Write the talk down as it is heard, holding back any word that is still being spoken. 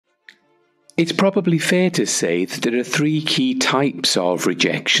It's probably fair to say that there are three key types of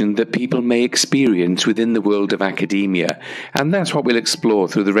rejection that people may experience within the world of academia, and that's what we'll explore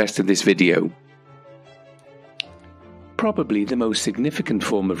through the rest of this video. Probably the most significant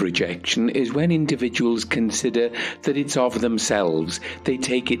form of rejection is when individuals consider that it's of themselves. They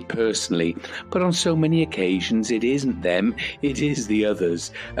take it personally, but on so many occasions it isn't them, it is the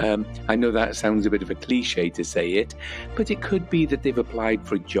others. I know that sounds a bit of a cliche to say it, but it could be that they've applied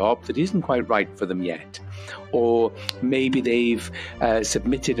for a job that isn't quite right for them yet. Or maybe they've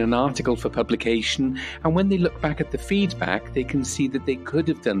submitted an article for publication, and when they look back at the feedback, they can see that they could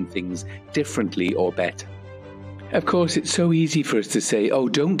have done things differently or better. Of course, it's so easy for us to say, oh,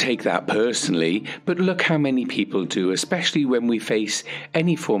 don't take that personally, but look how many people do, especially when we face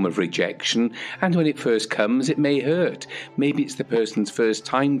any form of rejection, and when it first comes, it may hurt. Maybe it's the person's first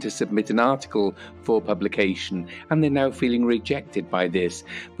time to submit an article for publication, and they're now feeling rejected by this.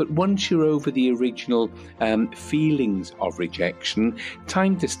 But once you're over the original feelings of rejection,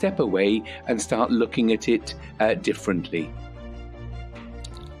 time to step away and start looking at it differently.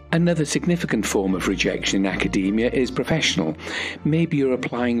 Another significant form of rejection in academia is professional. Maybe you're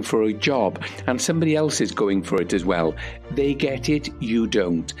applying for a job and somebody else is going for it as well. They get it, you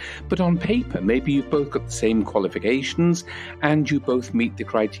don't. But on paper, maybe you've both got the same qualifications and you both meet the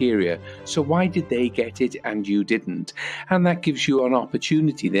criteria. So why did they get it and you didn't? And that gives you an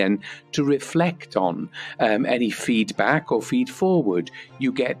opportunity then to reflect on any feedback or feed forward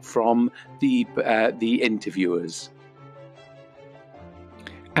you get from the interviewers.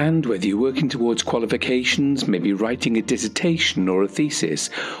 And whether you're working towards qualifications, maybe writing a dissertation or a thesis,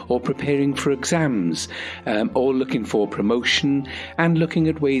 or preparing for exams, or looking for promotion, and looking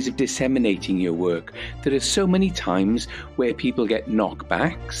at ways of disseminating your work, there are so many times where people get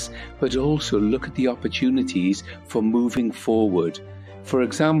knockbacks, but also look at the opportunities for moving forward. For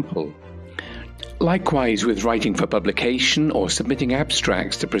example, likewise with writing for publication or submitting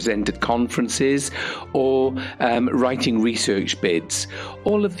abstracts to present at conferences or writing research bids.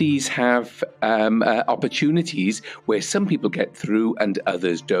 All of these have opportunities where some people get through and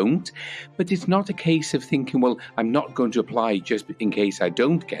others don't. But it's not a case of thinking, well, I'm not going to apply just in case I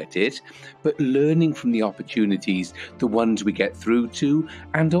don't get it, but learning from the opportunities, the ones we get through to,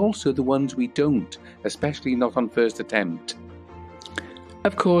 and also the ones we don't, especially not on first attempt.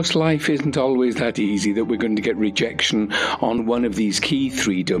 Of course, life isn't always that easy that we're going to get rejection on one of these key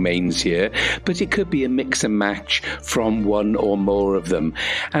three domains here, but it could be a mix and match from one or more of them.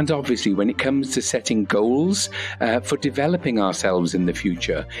 And obviously, when it comes to setting goals for developing ourselves in the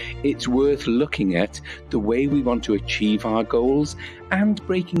future, it's worth looking at the way we want to achieve our goals and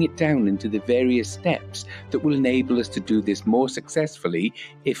breaking it down into the various steps that will enable us to do this more successfully,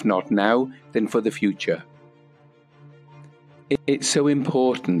 if not now, then for the future. It's so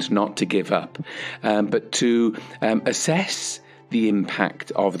important not to give up, but to assess the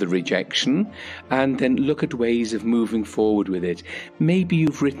impact of the rejection and then look at ways of moving forward with it. Maybe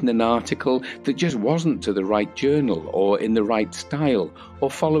you've written an article that just wasn't to the right journal or in the right style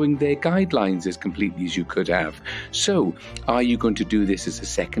or following their guidelines as completely as you could have. So, are you going to do this as a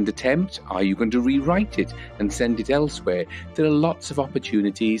second attempt? Are you going to rewrite it and send it elsewhere? There are lots of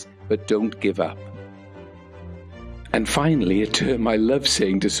opportunities, but don't give up. And finally, a term I love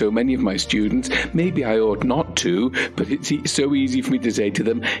saying to so many of my students, maybe I ought not to, but it's so easy for me to say to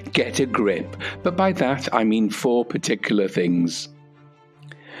them, get a grip. But by that, I mean 4 particular things.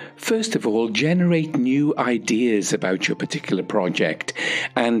 First of all, generate new ideas about your particular project.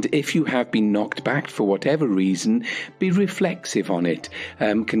 And if you have been knocked back for whatever reason, be reflexive on it.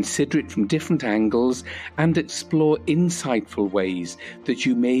 Consider it from different angles and explore insightful ways that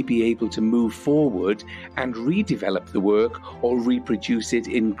you may be able to move forward and redevelop the work or reproduce it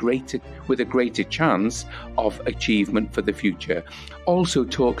with a greater chance of achievement for the future. Also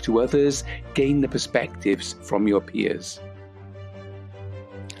talk to others, gain the perspectives from your peers.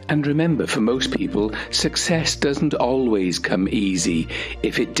 And remember, for most people, success doesn't always come easy.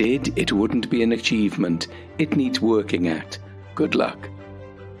 If it did, it wouldn't be an achievement. It needs working at. Good luck.